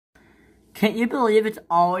Can't you believe it's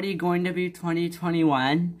already going to be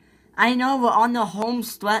 2021? I know, we're on the home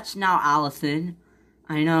stretch now, Allison.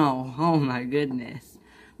 I know, oh my goodness.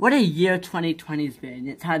 What a year 2020's been.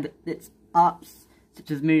 It's had its ups, such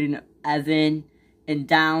as meeting Evan, and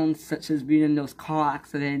downs, such as being in those car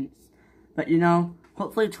accidents. But you know,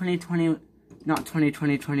 hopefully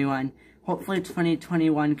 2021, hopefully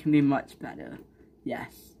 2021 can be much better.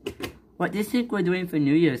 Yes. What do you think we're doing for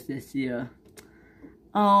New Year's this year?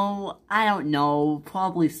 Oh, I don't know.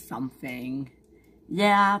 Probably something.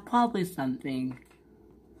 Yeah, probably something.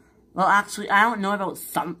 Well, actually, I don't know about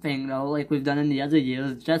something, though, like we've done in the other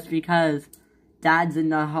years, just because Dad's in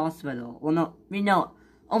the hospital. Well, no,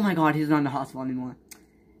 oh my god, he's not in the hospital anymore.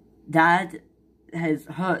 Dad has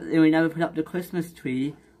hurt, and we never put up the Christmas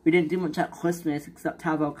tree. We didn't do much at Christmas, except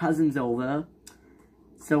have our cousins over.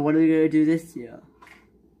 So what are we gonna do this year?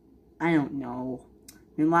 I don't know.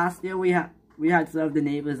 And last year, we had some of the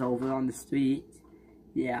neighbors over on the street.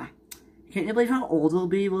 Yeah. Can't you believe how old we'll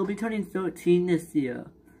be? We'll be turning 13 this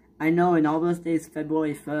year. I know, and our birthday is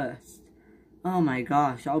February 1st. Oh my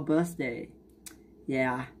gosh, our birthday.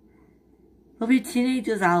 Yeah. We'll be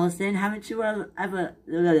teenagers, Allison. Haven't you ever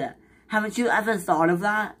thought of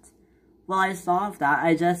that? Well, I thought of that.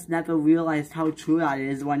 I just never realized how true that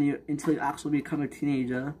is until you actually become a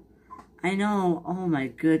teenager. I know. Oh my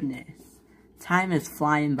goodness. Time is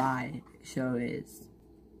flying by. It sure is.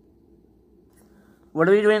 What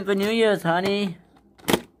are we doing for New Year's, honey?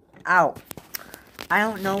 Ow. I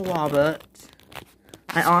don't know, Robert.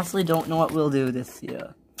 I honestly don't know what we'll do this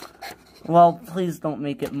year. Well, please don't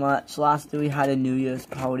make it much. Last year we had a New Year's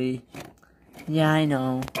party. Yeah, I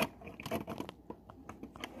know.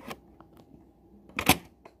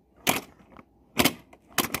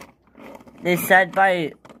 They said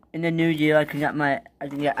in the new year I can get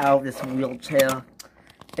out of this wheelchair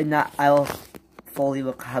and that I'll fully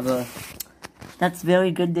recover. That's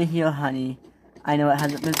very good to hear, honey. I know it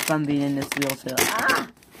hasn't been fun being in this wheelchair. Ah!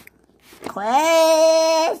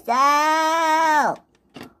 Crystal!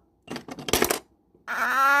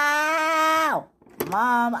 Ow!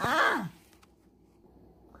 Mom, ah!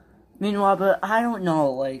 Meanwhile, but I don't know,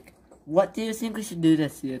 like, what do you think we should do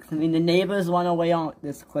this year? 'Cause, I mean, the neighbors went away on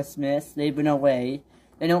this Christmas. They've been away.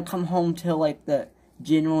 They don't come home till, like, the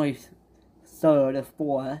January 3rd or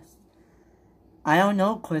 4th. I don't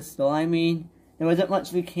know, Crystal. I mean, there wasn't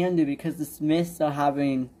much we can do because the Smiths are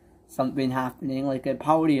having something happening, like a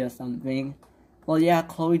party or something. Well, yeah,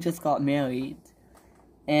 Chloe just got married.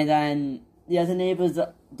 And then the other neighbors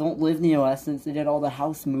don't live near us since they did all the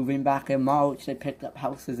house moving back in March. They picked up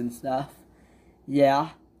houses and stuff. Yeah.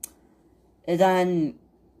 And then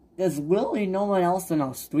there's really no one else in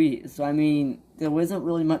our street. So, I mean, there isn't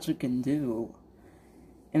really much we can do.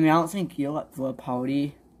 I mean, I don't think you're up for a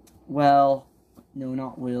party. Well, no,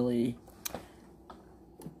 not really.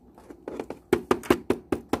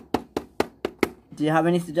 Do you have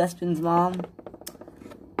any suggestions, Mom?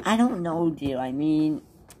 I don't know, dear. I mean,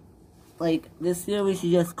 like, this year we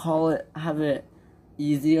should just have it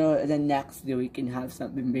easier, and then next year we can have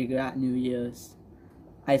something bigger at New Year's.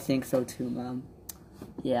 I think so too, Mom.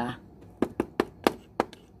 Yeah.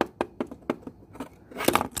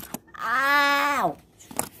 Ow!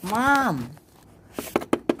 Mom!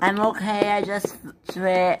 I'm okay, I just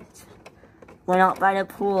tripped. Went out by the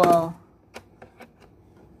pool.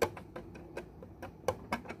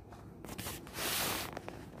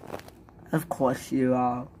 Of course she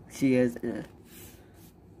is.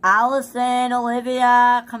 Allison,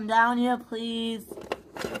 Olivia, come down here, please.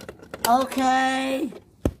 Okay.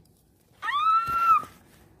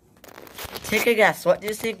 Take a guess. What do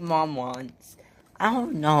you think Mom wants? I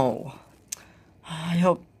don't know. I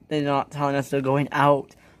hope they're not telling us they're going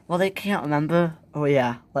out. Well, they can't remember. Oh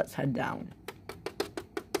yeah, let's head down.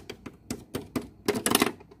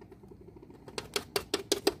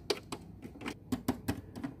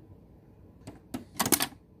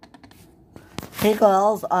 Hey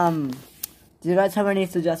girls, do you guys have any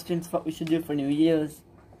suggestions for what we should do for New Year's?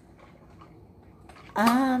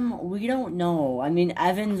 We don't know. I mean,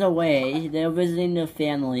 Evan's away. They're visiting their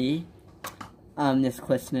family, this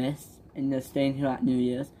Christmas, and they're staying here at New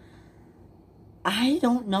Year's. I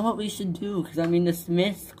don't know what we should do, because, I mean, the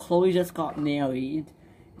Smiths, Chloe just got married,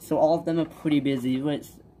 so all of them are pretty busy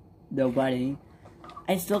with their wedding.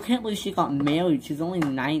 I still can't believe she got married. She's only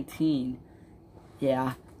 19.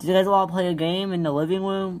 Yeah. Do you guys want to play a game in the living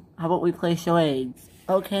room? How about we play charades?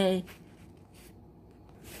 Okay.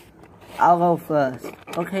 I'll go first.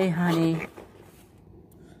 Okay, honey.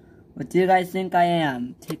 What do you guys think I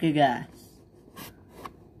am? Take a guess.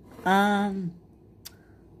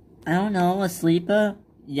 I don't know, a sleeper?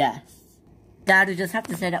 Yes. Dad, you just have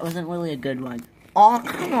to say that wasn't really a good one. Oh,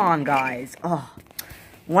 come on, guys. Oh,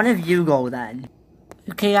 one of you go then.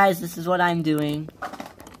 Okay, guys, this is what I'm doing.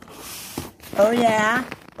 Oh, yeah.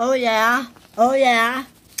 Oh, yeah. Oh, yeah.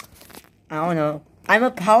 I don't know. I'm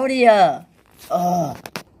a partier. Oh.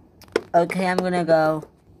 Okay, I'm gonna go.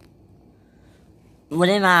 What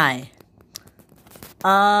am I?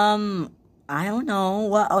 I don't know.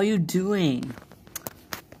 What are you doing?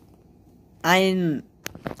 I'm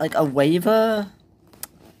like a waver?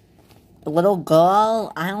 A little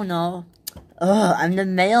girl? I don't know. Ugh, I'm the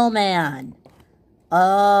mailman.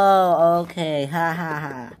 Oh, okay. Ha ha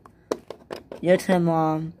ha. Your turn,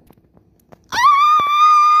 Mom.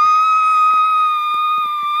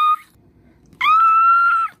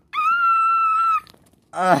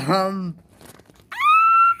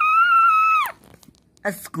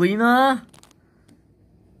 A screamer?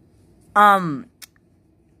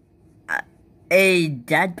 A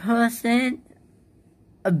dead person?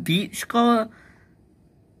 A beach girl?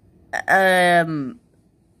 A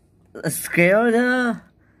scared?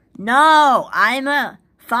 No, I'm a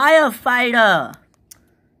firefighter.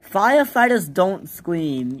 Firefighters don't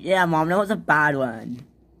scream. Yeah, Mom, that was a bad one.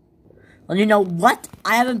 Well, you know what?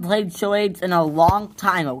 I haven't played charades in a long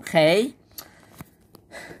time, okay?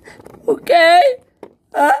 Okay?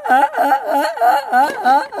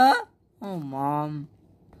 Oh, Mom.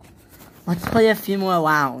 Let's play a few more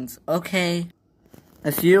rounds, okay?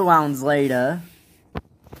 A few rounds later.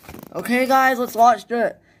 Okay, guys, let's watch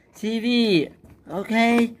the TV,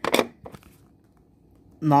 okay?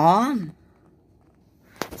 Mom?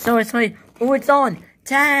 Sorry. Oh, it's on.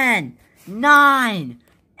 10, 9,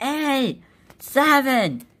 8,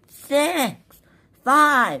 7, 6,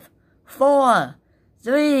 5, 4,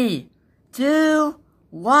 3, 2,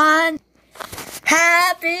 1.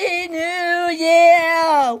 Happy New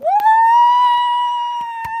Year! Woo!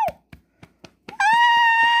 Woo!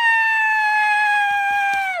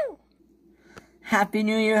 Happy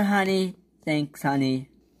New Year, honey. Thanks, honey.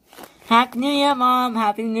 Happy New Year, Mom.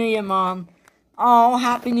 Happy New Year, Mom. Oh,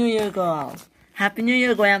 Happy New Year, girls. Happy New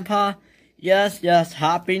Year, Grandpa. Yes,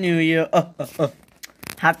 Happy New Year.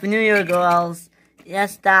 Happy New Year, girls.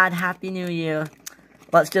 Yes, Dad, Happy New Year.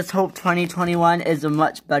 Let's just hope 2021 is a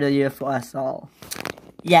much better year for us all.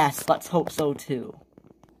 Yes, let's hope so, too.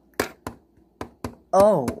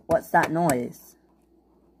 Oh, what's that noise?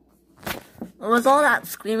 What was all that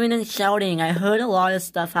screaming and shouting? I heard a lot of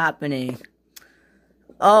stuff happening.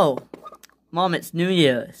 Oh, Mom, it's New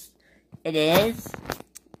Year's. It is?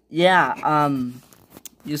 Yeah,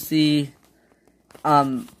 you see,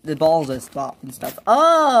 the balls are stopped and stuff.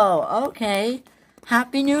 Oh, okay.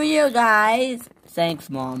 Happy New Year, guys. Thanks,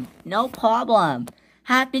 Mom. No problem.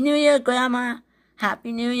 Happy New Year, Grandma.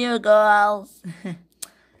 Happy New Year, girls.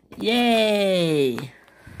 Yay.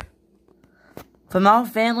 From our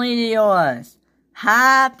family to yours.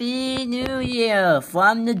 Happy New Year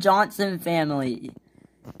from the Johnson family.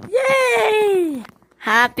 Yay!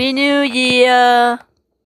 Happy New Year!